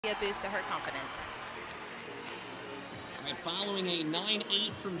A boost to her confidence. All right, following a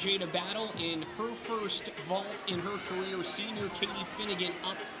 9-8 from Jada Battle in her first vault in her career, senior Katie Finnegan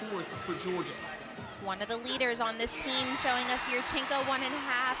up 4th for Georgia. One of the leaders on this team showing us Yurchenko 1.5.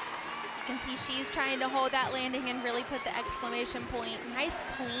 You can see she's trying to hold that landing and really put the exclamation point. Nice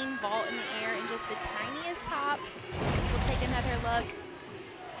clean vault in the air and just the tiniest hop. We'll take another look.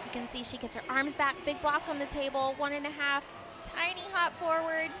 You can see she gets her arms back, big block on the table, 1.5. Tiny hop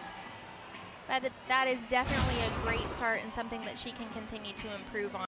forward, but that is definitely a great start and something that she can continue to improve on.